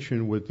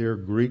congregation with their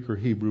Greek or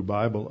Hebrew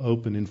Bible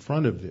open in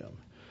front of them.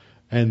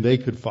 And they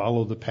could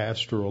follow the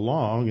pastor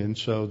along. And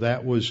so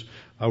that was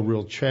a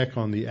real check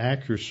on the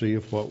accuracy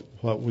of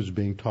what was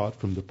being taught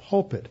from the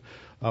pulpit.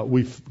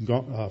 We've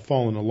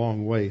fallen a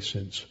long way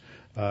since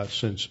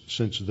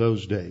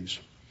those days.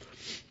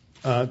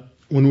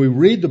 When we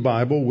read the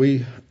Bible,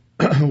 we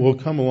will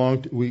come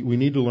along. We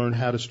need to learn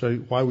how to study,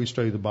 why we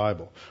study the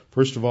Bible.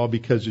 First of all,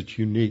 because it's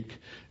unique.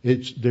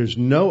 There's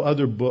no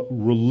other book,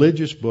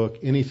 religious book,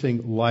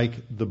 anything like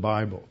the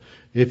Bible.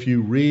 If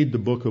you read the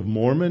Book of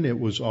Mormon, it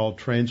was all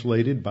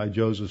translated by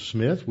Joseph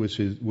Smith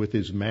with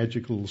his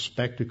magical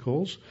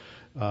spectacles,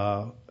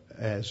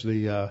 as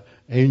the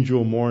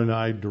angel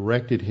Moroni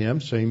directed him.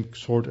 Same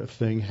sort of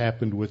thing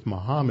happened with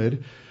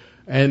Muhammad.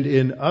 And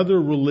in other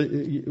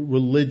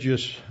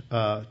religious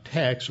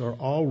texts are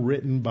all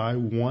written by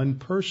one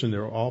person.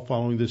 They're all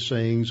following the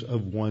sayings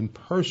of one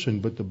person.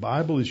 But the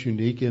Bible is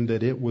unique in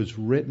that it was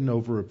written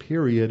over a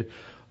period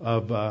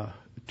of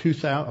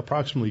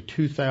approximately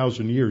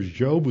 2,000 years.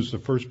 Job was the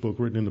first book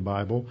written in the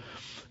Bible.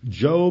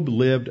 Job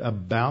lived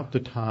about the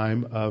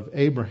time of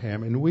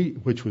Abraham,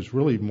 which was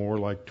really more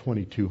like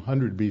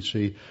 2200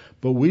 BC.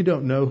 But we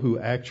don't know who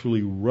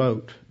actually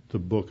wrote the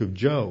book of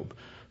Job.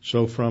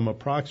 So from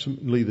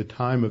approximately the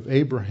time of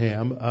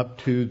Abraham up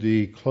to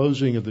the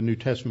closing of the New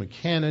Testament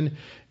canon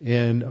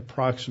in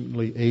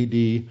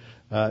approximately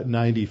AD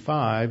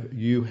 95,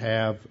 you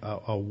have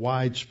a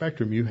wide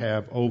spectrum. You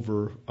have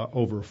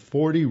over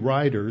 40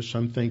 writers,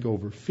 some think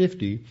over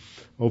 50,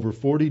 over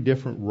 40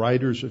 different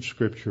writers of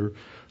Scripture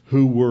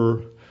who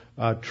were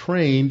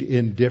trained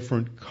in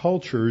different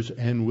cultures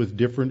and with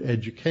different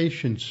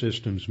education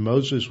systems.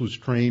 Moses was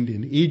trained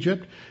in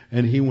Egypt,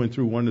 and he went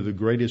through one of the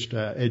greatest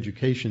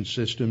education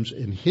systems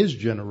in his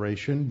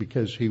generation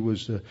because he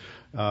was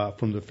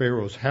from the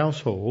Pharaoh's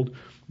household.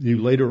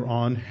 You later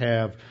on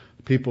have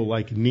people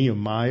like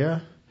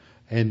Nehemiah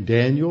and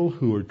Daniel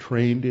who are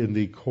trained in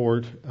the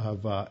court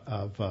of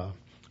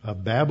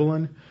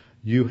Babylon.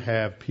 You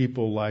have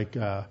people like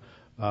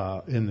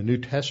in the New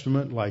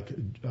Testament like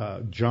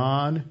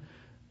John,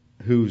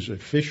 who's a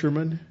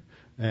fisherman,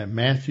 and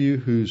Matthew,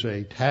 who's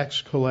a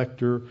tax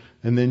collector,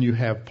 and then you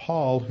have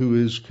Paul, who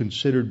is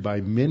considered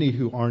by many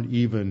who aren't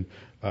even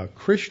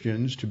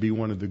Christians to be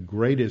one of the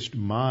greatest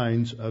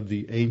minds of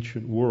the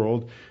ancient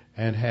world,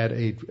 and had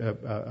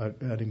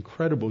an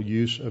incredible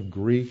use of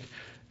Greek,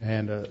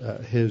 and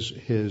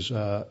his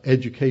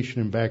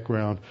education and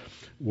background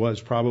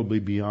was probably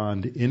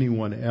beyond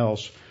anyone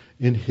else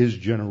in his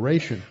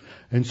generation.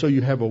 And so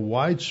you have a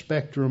wide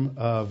spectrum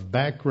of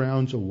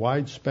backgrounds, a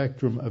wide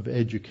spectrum of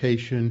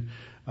education.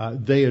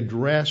 They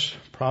address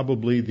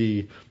probably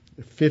the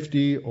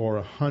 50 or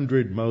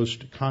 100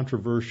 most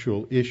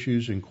controversial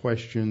issues and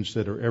questions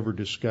that are ever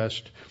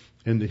discussed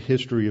in the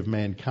history of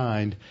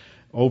mankind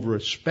over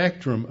a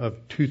spectrum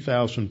of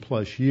 2,000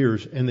 plus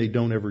years, and they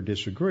don't ever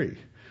disagree.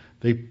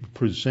 They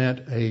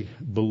present a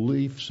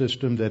belief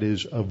system that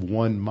is of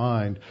one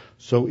mind.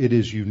 So it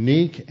is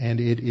unique and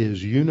it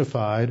is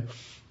unified.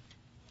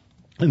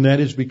 And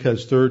that is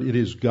because, third, it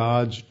is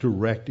God's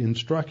direct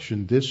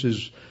instruction.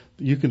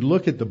 You can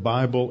look at the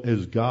Bible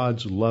as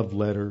God's love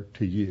letter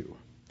to you.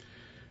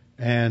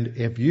 And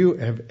if you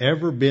have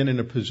ever been in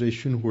a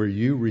position where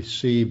you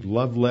received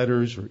love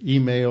letters or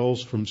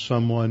emails from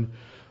someone,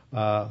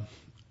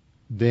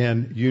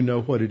 then you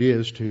know what it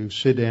is to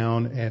sit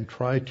down and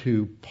try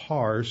to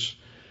parse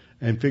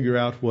and figure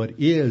out what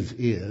is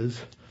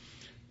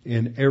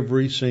in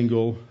every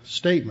single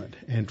statement,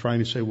 and trying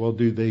to say, well,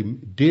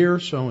 dear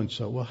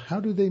so-and-so, well, how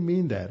do they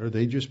mean that? Are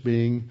they just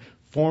being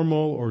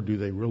formal, or do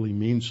they really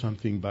mean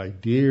something by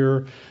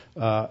dear?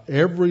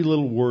 Every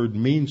little word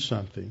means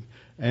something.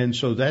 And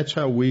so that's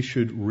how we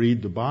should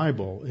read the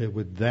Bible,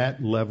 with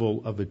that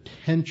level of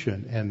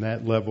attention and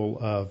that level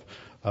of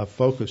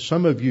focus.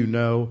 Some of you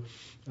know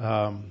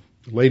a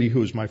lady who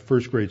was my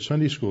first grade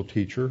Sunday school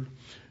teacher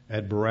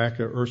at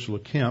Baraka, Ursula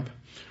Kemp.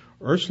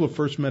 Ursula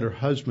first met her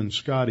husband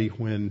Scotty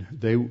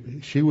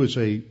when she was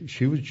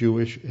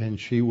Jewish and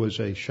she was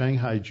a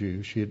Shanghai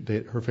Jew.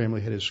 Her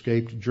family had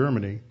escaped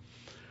Germany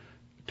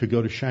to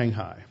go to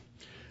Shanghai,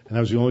 and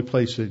that was the only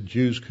place that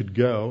Jews could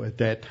go at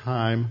that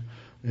time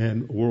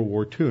in World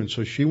War II. And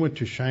so she went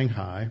to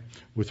Shanghai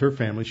with her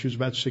family. She was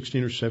about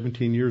 16 or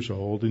 17 years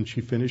old, and she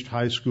finished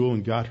high school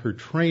and got her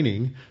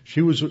training.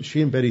 She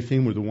and Betty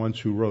Thiem were the ones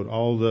who wrote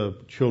all the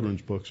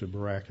children's books at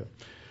Baraka,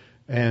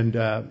 and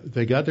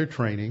they got their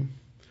training.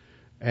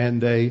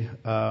 And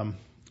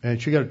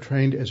she got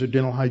trained as a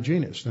dental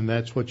hygienist, and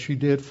that's what she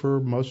did for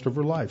most of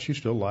her life. She's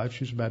still alive.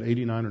 She's about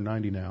 89 or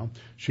 90 now.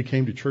 She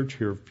came to church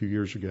here a few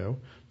years ago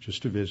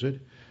just to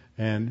visit,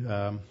 and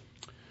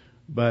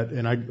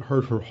I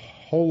heard her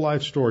whole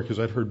life story because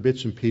I'd heard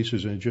bits and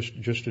pieces, and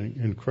just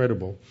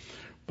incredible.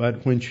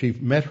 But when she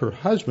met her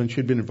husband,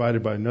 she'd been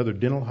invited by another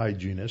dental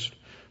hygienist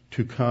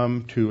to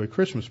come to a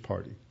Christmas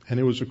party, and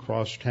it was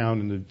across town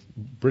in the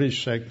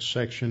British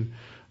section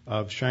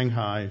of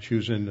Shanghai, and she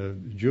was in the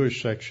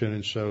Jewish section,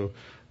 and so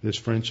this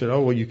friend said,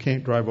 oh, well, you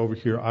can't drive over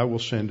here. I will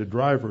send a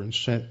driver, and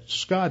sent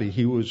Scotty.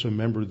 He was a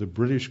member of the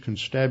British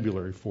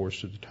Constabulary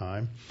Force at the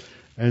time.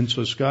 And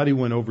so Scotty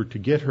went over to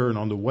get her, and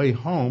on the way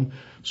home,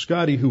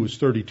 Scotty, who was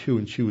 32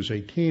 and she was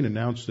 18,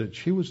 announced that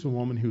she was the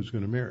woman he was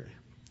going to marry.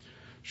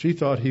 She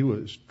thought he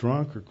was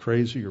drunk or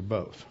crazy or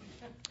both.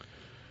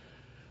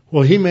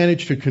 Well, he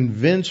managed to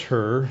convince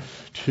her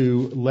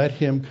to let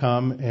him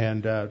come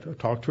and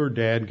talk to her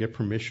dad and get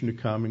permission to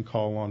come and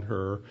call on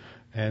her.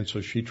 And so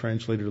she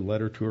translated a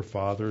letter to her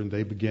father, and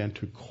they began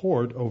to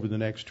court over the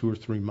next 2 or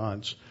 3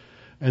 months.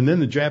 And then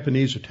the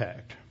Japanese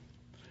attacked.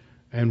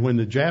 And when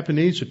the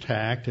Japanese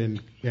attacked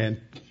and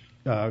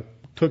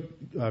took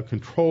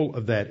control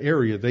of that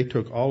area, they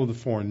took all of the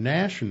foreign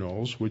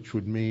nationals, which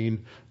would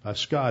mean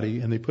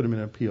Scotty, and they put him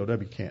in a POW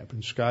camp.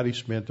 And Scotty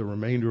spent the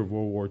remainder of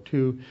World War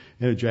II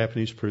in a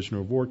Japanese prisoner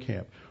of war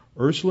camp.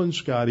 Ursula and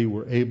Scotty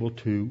were able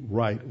to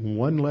write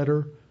 1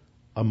 letter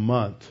a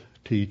month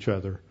to each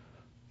other,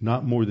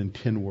 not more than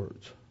 10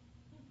 words.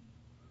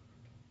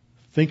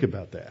 Think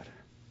about that.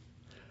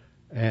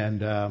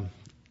 And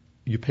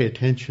you pay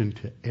attention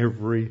to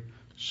every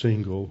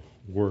single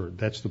word.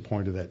 That's the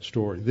point of that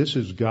story. This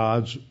is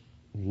God's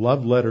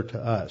love letter to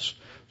us,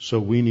 so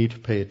we need to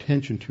pay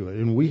attention to it.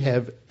 And we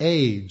have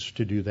aids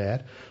to do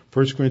that.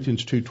 1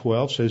 Corinthians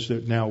 2:12 says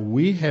that now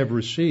we have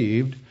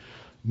received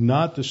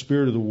not the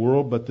spirit of the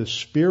world, but the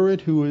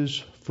Spirit who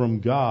is from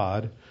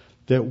God,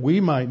 that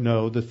we might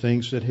know the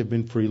things that have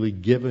been freely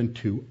given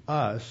to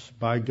us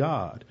by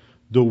God.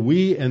 The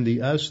we and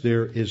the us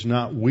there is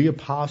not we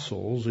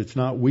apostles, it's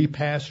not we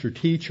pastor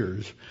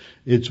teachers,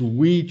 it's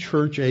we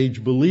church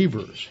age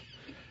believers.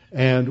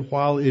 And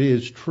while it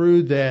is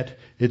true that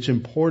it's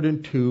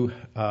important to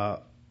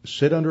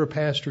sit under a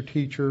pastor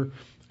teacher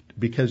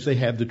because they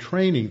have the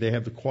training, they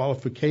have the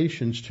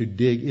qualifications to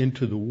dig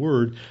into the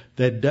Word,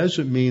 that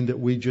doesn't mean that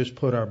we just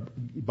put our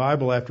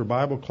Bible after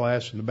Bible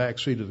class in the back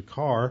seat of the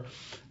car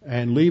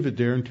and leave it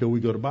there until we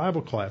go to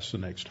Bible class the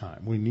next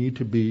time. We need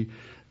to be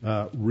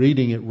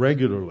reading it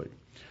regularly.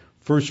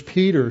 1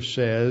 Peter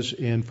says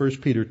in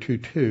 1 Peter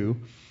 2:2,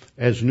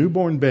 as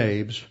newborn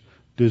babes,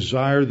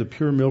 desire the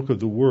pure milk of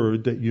the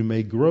Word that you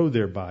may grow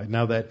thereby.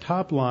 Now that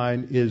top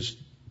line is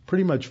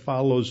pretty much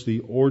follows the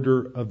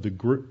order of the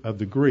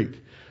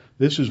Greek.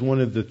 This is one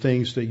of the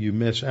things that you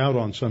miss out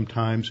on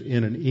sometimes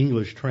in an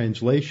English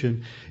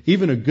translation,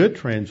 even a good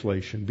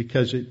translation,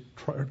 because it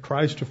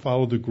tries to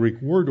follow the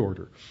Greek word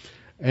order.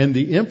 And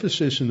the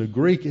emphasis in the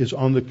Greek is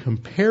on the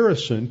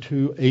comparison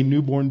to a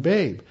newborn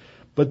babe.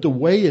 But the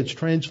way it's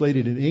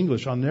translated in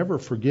English, I'll never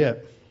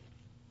forget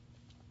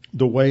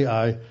the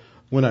way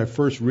when I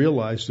first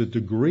realized that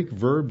the Greek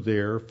verb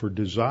there for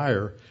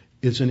desire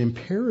is an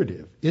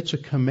imperative. It's a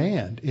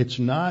command. It's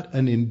not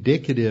an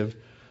indicative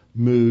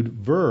mood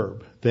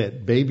verb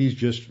that baby's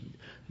just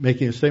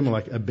making a statement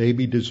like a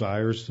baby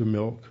desires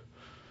milk.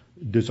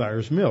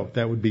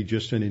 That would be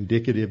just an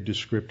indicative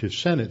descriptive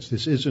sentence.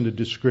 This isn't a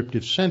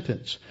descriptive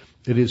sentence.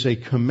 It is a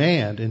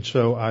command. And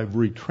so I've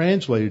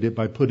retranslated it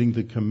by putting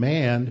the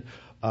command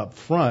up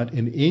front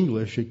in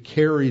English. It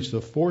carries the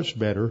force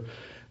better,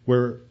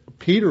 where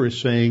Peter is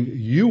saying,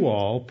 you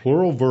all,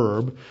 plural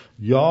verb,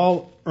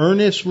 y'all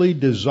earnestly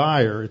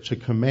desire, it's a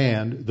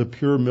command, the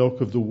pure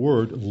milk of the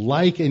Word,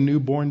 like a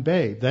newborn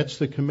babe. That's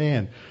the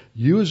command.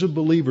 You as a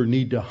believer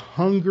need to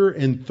hunger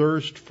and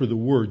thirst for the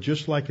Word,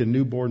 just like a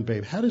newborn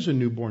babe. How does a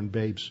newborn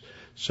babe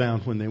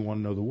sound when they want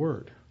to know the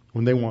Word?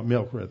 When they want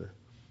milk, rather.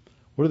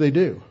 What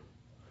do?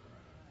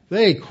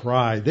 They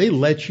cry. They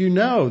let you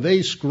know.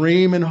 They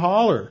scream and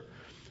holler.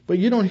 But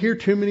you don't hear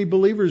too many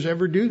believers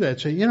ever do that.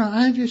 Say,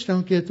 I just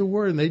don't get the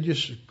Word. And they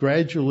just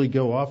gradually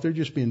go off. They're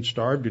just being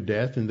starved to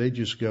death, and they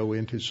just go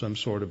into some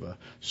sort of a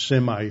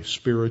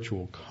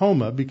semi-spiritual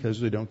coma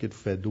because they don't get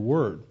fed the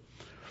Word.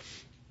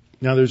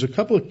 Now, there's a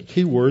couple of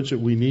key words that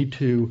we need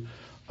to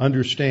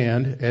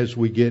understand as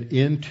we get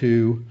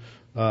into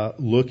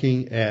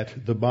looking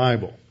at the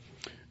Bible.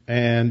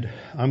 And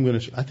I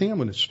think I'm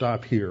going to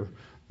stop here.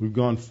 We've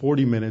gone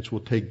 40 minutes. We'll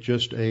take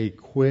just a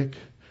quick,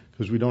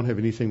 because we don't have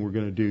anything we're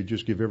going to do,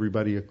 just give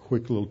everybody a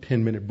quick little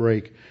 10-minute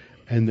break,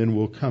 and then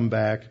we'll come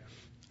back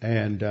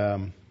and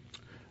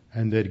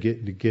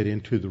then get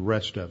into the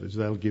rest of it. So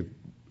that'll give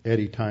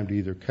Eddie time to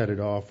either cut it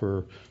off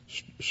or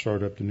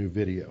start up the new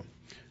video.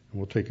 And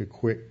we'll take a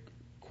quick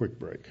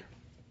break.